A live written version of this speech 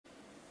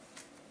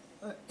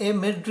এ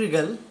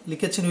মেড্রিগাল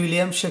লিখেছেন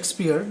William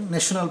Shakespeare,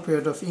 national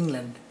poet of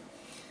England.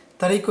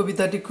 তার এই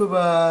কবিতাটি খুব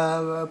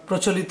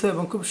প্রচলিত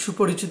এবং খুব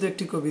সুপরিচিত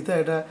একটি কবিতা।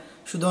 এটা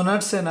শুধু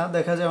অনার্সে না,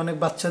 দেখা যায় অনেক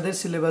বাচ্চাদের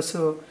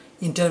সিলেবাসেও,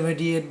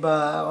 ইন্টারমিডিয়েট বা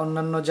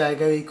অন্যান্য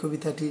জায়গায় এই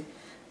কবিতাটি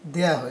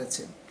দেয়া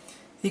হয়েছে।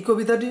 এই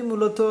কবিতাটি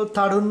মূলত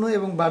তারুণ্য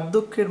এবং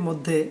বার্ধক্যের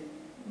মধ্যে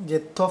যে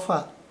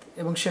তফাৎ,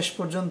 এবং শেষ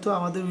পর্যন্ত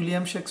আমাদের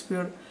উইলিয়াম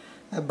শেক্সপিয়ার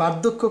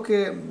বার্ধক্যকে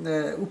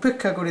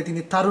উপেক্ষা করে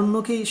তিনি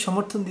তারুণ্যকেই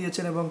সমর্থন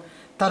দিয়েছেন এবং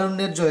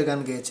তারুণ্যের জয়গান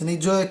গেয়েছেন। এই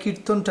জয়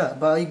কীর্তনটা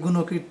বা এই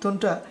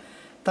গুণকীর্তনটা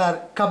তার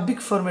কাব্যিক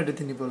ফরম্যাটে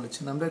তিনি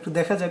বলেছেন। আমরা একটু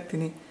দেখা যাক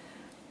তিনি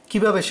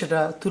কিভাবে সেটা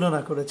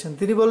তুলনা করেছেন।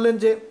 তিনি বললেন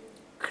যে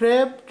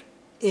ক্রেভড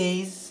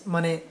এইজ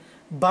মানে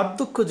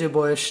বার্ধক্য যে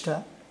বয়সটা,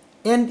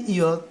 অ্যান্ড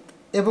ইয়থ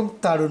এবং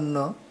তারুণ্য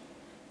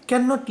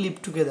ক্যান নট লিভ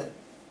টুগেদার,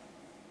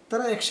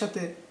 তারা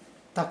একসাথে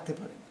থাকতে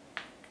পারে না।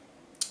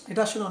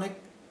 এটা আসলে অনেক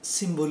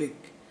সিম্বলিক।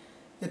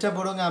 এটা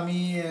বরং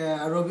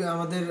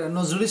আমাদের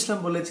নজরুল ইসলাম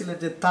বলেছিলেন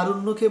যে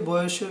তারুণ্যকে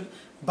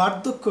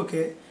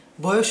বার্ধক্যকে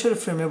বয়সের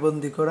ফ্রেমে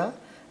বন্দি করা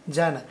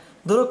যায় না।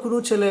 ধরো কোনো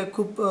ছেলে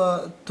খুব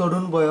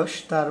তরুণ বয়স,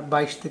 তার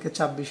 22 থেকে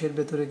 26-এর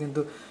ভেতরে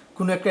কিন্তু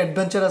কোনো একটা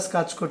অ্যাডভেঞ্চারাস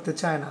কাজ করতে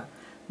চায় না,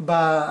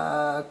 বা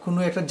কোনো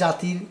একটা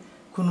জাতির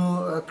কোনো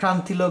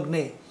ক্রান্তি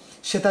লগ্নে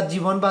সে তার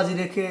জীবন বাজি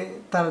রেখে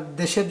তার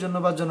দেশের জন্য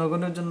বা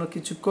জনগণের জন্য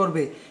কিছু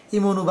করবে, এই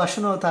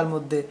মনোবাসনাও তার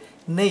মধ্যে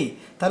নেই।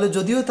 তাহলে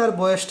যদিও তার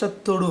বয়সটা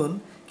তরুণ,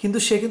 কিন্তু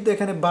সে কিন্তু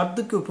এখানে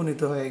বার্ধক্যে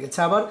উপনীত হয়ে গেছে।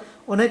 আবার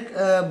অনেক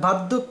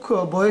বার্ধক্য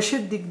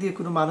বয়সের দিক দিয়ে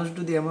কোনো মানুষ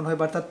যদি এমন হয়,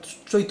 বা তার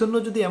চৈতন্য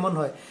যদি এমন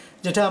হয়,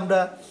 যেটা আমরা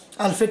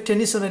আলফ্রেড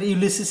টেনিসনের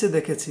ইউলিসিসে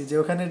দেখেছি, যে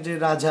ওখানে যে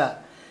রাজা,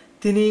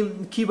 তিনি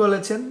কি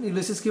বলেছেন,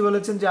 ইউলিসিস কি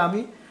বলেছেন, যে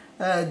আমি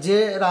যে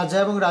রাজা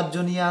এবং রাজ্য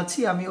নিয়ে আছি,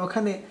 আমি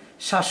ওখানে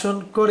শাসন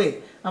করে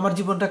আমার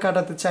জীবনটা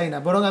কাটাতে চাই না,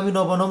 বরং আমি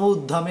নবনব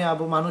উদ্যমে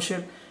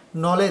মানুষের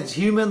নলেজ,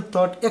 হিউম্যান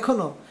থট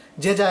এখনও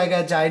যে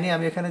জায়গায় যায়নি,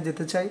 আমি এখানে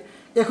যেতে চাই।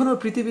 এখনও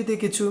পৃথিবীতে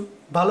কিছু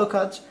ভালো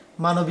কাজ,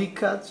 মানবিক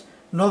কাজ,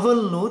 নভেল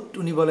নোট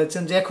উনি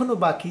বলেছেন যে এখনও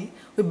বাকি,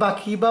 ওই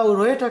বাকি বা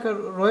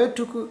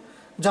রয়েটুকু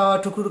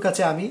যাওয়াটুকুর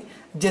কাছে আমি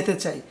যেতে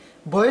চাই।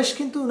 বয়স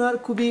কিন্তু ওনার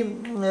খুবই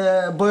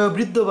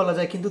বয়োবৃদ্ধ বলা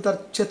যায়, কিন্তু তার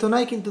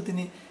চেতনায় কিন্তু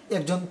তিনি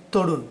একজন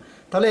তরুণ।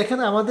 তাহলে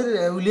এখানে আমাদের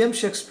উইলিয়াম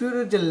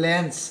শেক্সপিয়ারের যে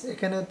ল্যান্স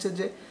এখানে হচ্ছে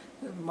যে,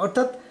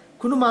 অর্থাৎ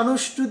কোনো মানুষ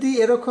যদি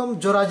এরকম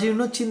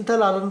জরাজীর্ণ চিন্তা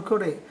লালন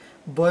করে,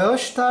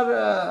 বয়স তার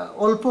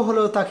অল্প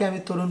হলেও তাকে আমি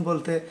তরুণ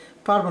বলতে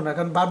পারবো না,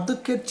 কারণ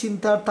বার্ধক্যের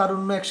চিন্তা আর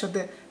তারুণ্য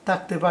একসাথে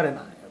থাকতে পারে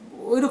না।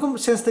 ওই রকম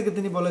সেন্স থেকে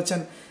তিনি বলেছেন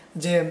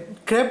যে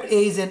ক্রেভড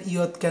age and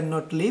youth can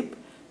not live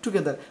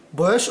together.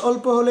 বয়স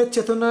অল্প হলে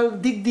চেতনার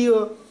দিক দিয়েও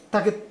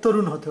তাকে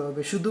তরুণ হতে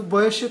হবে, শুধু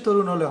বয়সে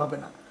তরুণ হলে হবে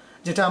না,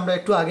 যেটা আমরা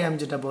একটু আগে আমি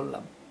যেটা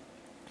বললাম।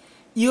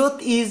 Youth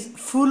is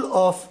full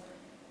of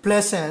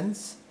প্লেসেন্স,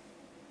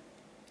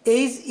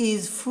 age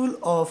is full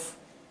of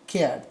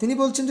care. তিনি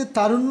বলছেন যে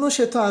তারুণ্য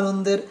সে তো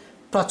আনন্দের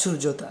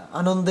প্রাচুর্যতা,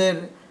 আনন্দের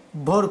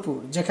ভরপুর,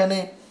 যেখানে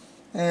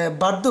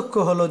বার্ধক্য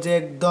হলো যে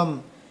একদম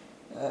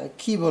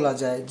কি বলা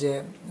যায়, যে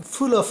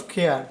ফুল অফ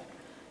কেয়ার,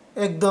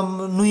 একদম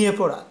নুয়ে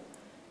পড়া।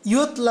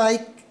 ইয়থ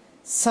লাইক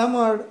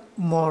সামার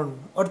মর্ন,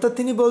 অর্থাৎ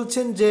তিনি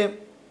বলছেন যে,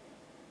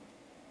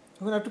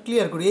 এখন একটু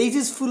ক্লিয়ার করি, age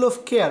is full of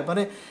care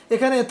মানে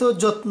এখানে এত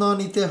যত্ন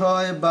নিতে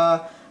হয় বা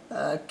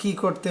কি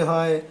করতে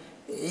হয়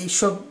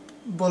এইসব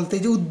বলতে,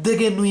 যে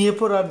উদ্বেগে নুয়ে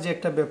পড়ার যে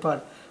একটা ব্যাপার,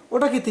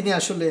 ওটাকে তিনি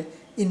আসলে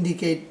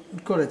ইন্ডিকেট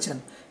করেছেন।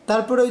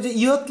 তারপরে ওই যে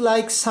ইয়থ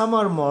লাইক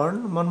সামার মর্ন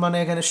মানে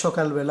এখানে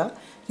সকালবেলা,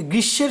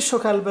 গ্রীষ্মের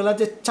সকালবেলা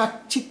যে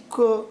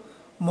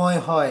চাকচিক্যময়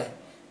হয়,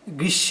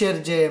 গ্রীষ্মের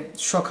যে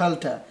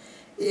সকালটা,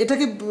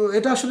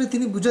 এটা আসলে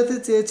তিনি বুঝাতে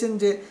চেয়েছেন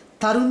যে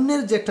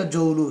তারুণ্যের যে একটা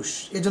জৌলুস,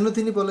 এজন্য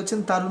তিনি বলেছেন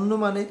তারুণ্য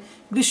মানে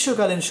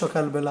গ্রীষ্মকালীন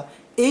সকালবেলা।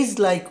 এইজ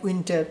লাইক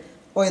উইন্টার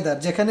ওয়েদার,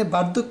 যেখানে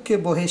বার্ধক্যে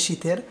বহে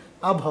শীতের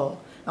আবহাওয়া।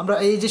 আমরা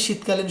এই যে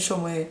শীতকালীন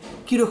সময়ে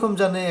কীরকম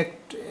জানে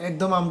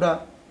একদম আমরা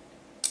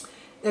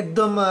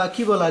একদম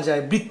কি বলা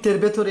যায়, বৃত্তের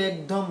ভেতরে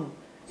একদম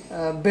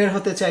বের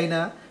হতে চাই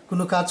না,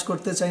 কোনো কাজ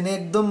করতে চাই না,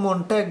 একদম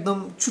মনটা একদম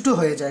ছোটো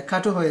হয়ে যায়,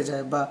 খাটো হয়ে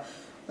যায় বা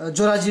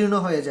জরাজীর্ণ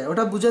হয়ে যায়।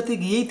 ওটা বোঝাতে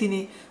গিয়েই তিনি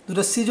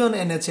দুটো সিজন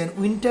এনেছেন,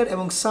 উইন্টার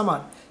এবং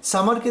সামার।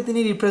 সামারকে তিনি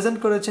রিপ্রেজেন্ট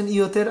করেছেন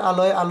ইয়থের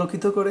আলোয়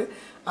আলোকিত করে,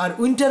 আর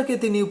উইন্টারকে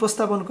তিনি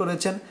উপস্থাপন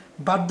করেছেন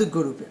বার্ধক্য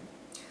রূপে।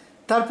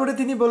 তারপরে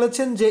তিনি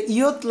বলেছেন যে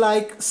ইয়থ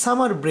লাইক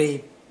সামার ব্রেভ,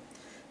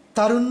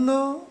 তারুণ্য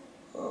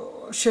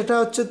সেটা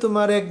হচ্ছে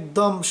তোমার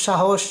একদম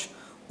সাহস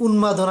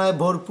উন্মাদনায়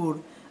ভরপুর।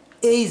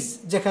 এইজ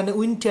যেখানে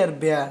উইন্টার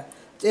বেয়ার,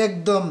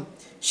 একদম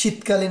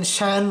শীতকালীন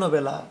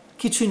সায়াহ্নবেলা,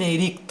 কিছুই নেই,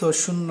 রিক্ত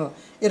শূন্য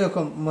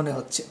এরকম মনে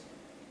হচ্ছে।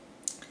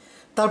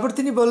 তারপর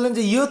তিনি বললেন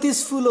যে youth is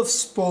full of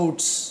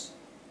sports,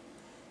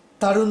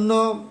 তারুণ্য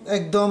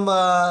একদম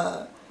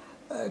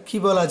কি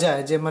বলা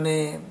যায়, যে মানে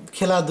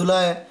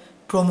খেলাধুলায়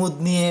প্রমোদ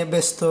নিয়ে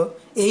ব্যস্ত।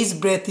 এইজ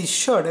ব্রেথ ইজ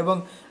শর্ট, এবং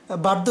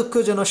বার্ধক্য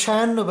যেন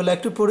সায়াহ্নবেলা,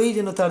 একটু পরেই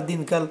যেন তার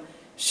দিনকাল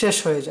শেষ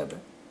হয়ে যাবে।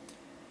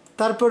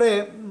 তারপরে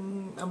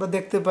আমরা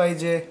দেখতে পাই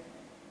যে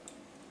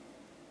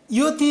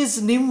youth is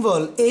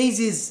নিম্বল, age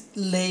is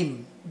lame,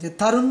 যে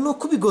তারুণ্য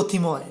খুবই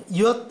গতিময়,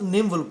 ইয়থ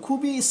নিম্বল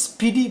খুবই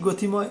স্পিডি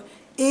গতিময়,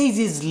 এইজ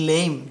ইজ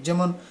লেম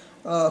যেমন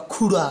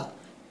খুড়া,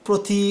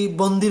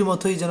 প্রতিবন্ধীর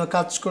মতোই যেন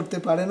কাজ করতে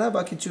পারে না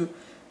বা কিছু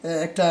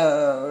একটা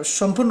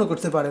সম্পূর্ণ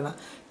করতে পারে না।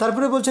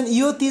 তারপরে বলছেন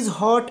youth is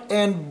hot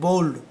and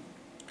bold,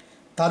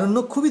 তারুণ্য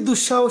খুবই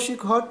দুঃসাহসিক,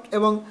 হট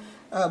এবং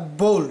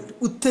বোল্ড,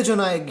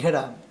 উত্তেজনায়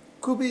ঘেরা,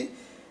 খুবই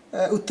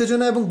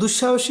উত্তেজনা এবং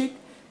দুঃসাহসিক।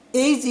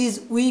 Age is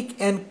weak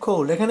and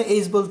cold, এখানে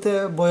এইজ বলতে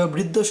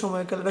বয়োবৃদ্ধ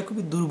সময়কাল, এটা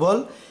খুবই দুর্বল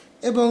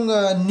এবং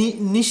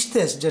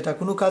নিস্তেজ, যেটা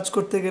কোনো কাজ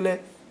করতে গেলে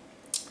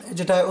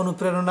যেটা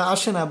অনুপ্রেরণা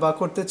আসে না বা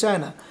করতে চায়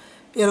না,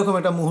 এরকম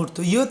একটা মুহূর্ত।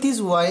 ইয়থ ইজ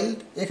ওয়াইল্ড,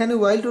 এখানে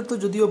ওয়াইল্ড অর্থ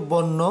যদিও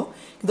বন্য,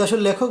 কিন্তু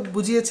আসলে লেখক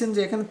বুঝিয়েছেন যে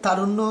এখানে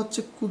তারুণ্য হচ্ছে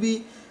খুবই,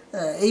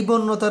 এই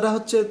বন্যতাটা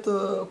হচ্ছে তো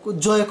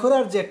জয়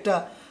করার যে একটা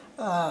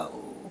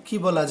কি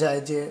বলা যায়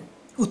যে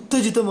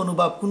উত্তেজিত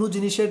মনোভাব, কোনো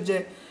জিনিসের যে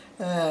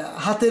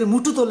হাতের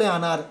মুঠো তলে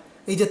আনার,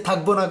 এই যে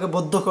থাকবো না,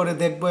 বদ্ধ করে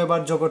দেখবো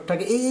এবার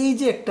জগৎটাকে, এই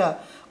যে একটা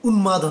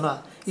উন্মাদনা,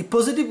 এই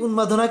পজিটিভ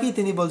উন্মাদনাকেই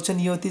তিনি বলছেন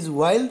youth is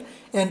wild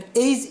and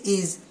age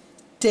is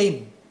টেম,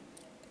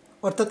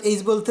 অর্থাৎ এইজ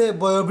বলতে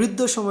বয়োবৃদ্ধ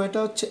সময়টা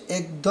হচ্ছে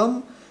একদম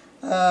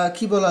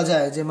কি বলা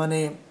যায় যে মানে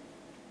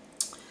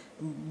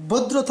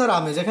ভদ্রতার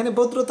আমেজ। এখানে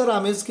ভদ্রতার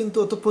আমেজ কিন্তু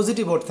অত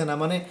পজিটিভ অর্থে না,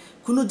 মানে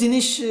কোনো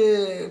জিনিস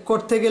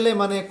করতে গেলে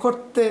মানে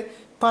করতে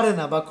পারে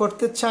না বা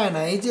করতে চায়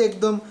না, এই যে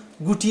একদম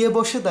গুটিয়ে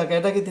বসে থাকে,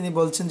 এটাকে তিনি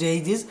বলছেন যে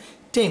এইজ ইজ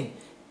টেম।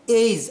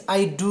 এইজ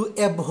আই ডু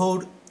অ্যাবহর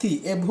থি,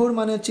 অ্যাবহর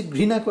মানে হচ্ছে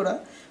ঘৃণা করা।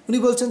 উনি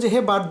বলছেন যে হে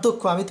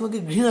বার্ধক্য, আমি তোমাকে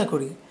ঘৃণা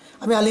করি,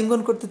 আমি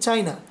আলিঙ্গন করতে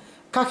চাই না।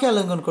 কাকে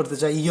আলিঙ্গন করতে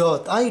চাই?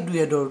 ইয়থ আই ডু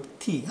অ্যাডোর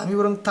থি, আমি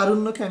বরং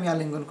তারুণ্যকে আমি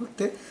আলিঙ্গন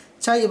করতে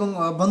চাই এবং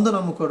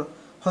বন্দনামুখর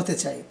হতে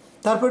চাই।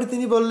 তারপরে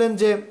তিনি বললেন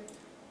যে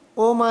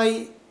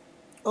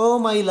ও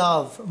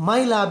মাই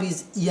লাভ ইজ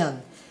ইয়াং,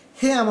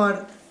 হে আমার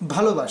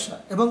ভালোবাসা।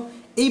 এবং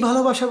এই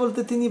ভালোবাসা বলতে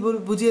তিনি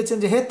বুঝিয়েছেন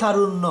যে হে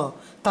তারুণ্য,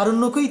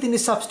 তারুণ্যকেই তিনি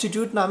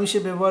সাবস্টিটিউট নাম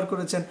হিসেবে ব্যবহার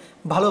করেছেন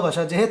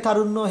ভালোবাসা, যে হে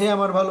তারুণ্য, হে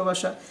আমার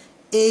ভালোবাসা।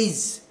 এইজ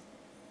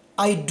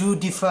আই ডু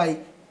ডিফাই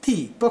থি,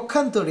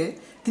 পক্ষান্তরে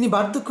তিনি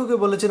বার্ধক্যকে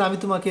বলেছেন আমি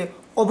তোমাকে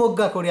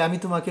অবজ্ঞা করি, আমি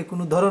তোমাকে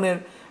কোনো ধরনের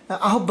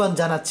আহ্বান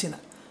জানাচ্ছি না।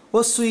 ও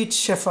সুইট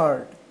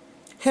শেফার্ড,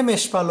 হে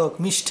মেষপালক,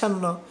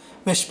 মিষ্টান্ন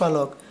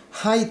মেষপালক,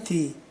 হাই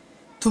থি,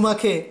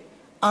 তোমাকে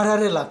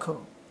আড়ালে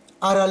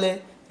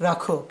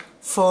রাখো।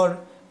 ফর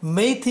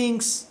মে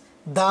থিংস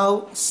দাও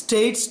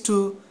স্টেটস টু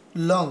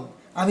লং,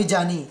 আমি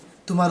জানি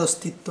তোমার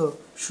অস্তিত্ব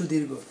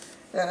সুদীর্ঘ।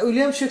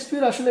 উইলিয়াম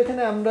শেক্সপিয়ার আসলে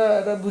এখানে আমরা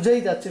এটা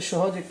বুঝাই যাচ্ছে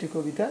সহজ একটি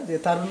কবিতা, যে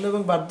তারুণ্য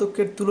এবং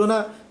বার্ধক্যের তুলনা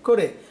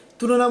করে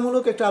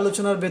তুলনামূলক একটা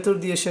আলোচনার ভেতর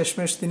দিয়ে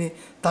শেষমেশ তিনি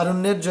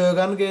তারুণ্যের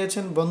জয়গান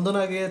গেয়েছেন,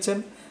 বন্দনা গেয়েছেন,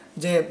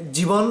 যে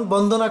জীবন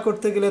বন্দনা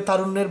করতে গেলে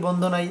তারুণ্যের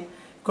বন্দনাই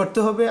করতে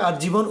হবে, আর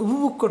জীবন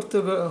উপভোগ করতে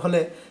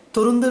হলে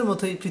তরুণদের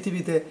মতোই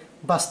পৃথিবীতে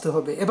বাঁচতে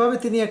হবে। এভাবে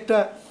তিনি একটা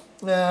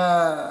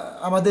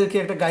আমাদেরকে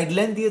একটা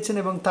গাইডলাইন দিয়েছেন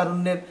এবং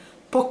তারুণ্যের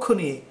পক্ষ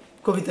নিয়ে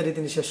কবিতাটি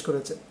তিনি শেষ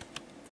করেছেন।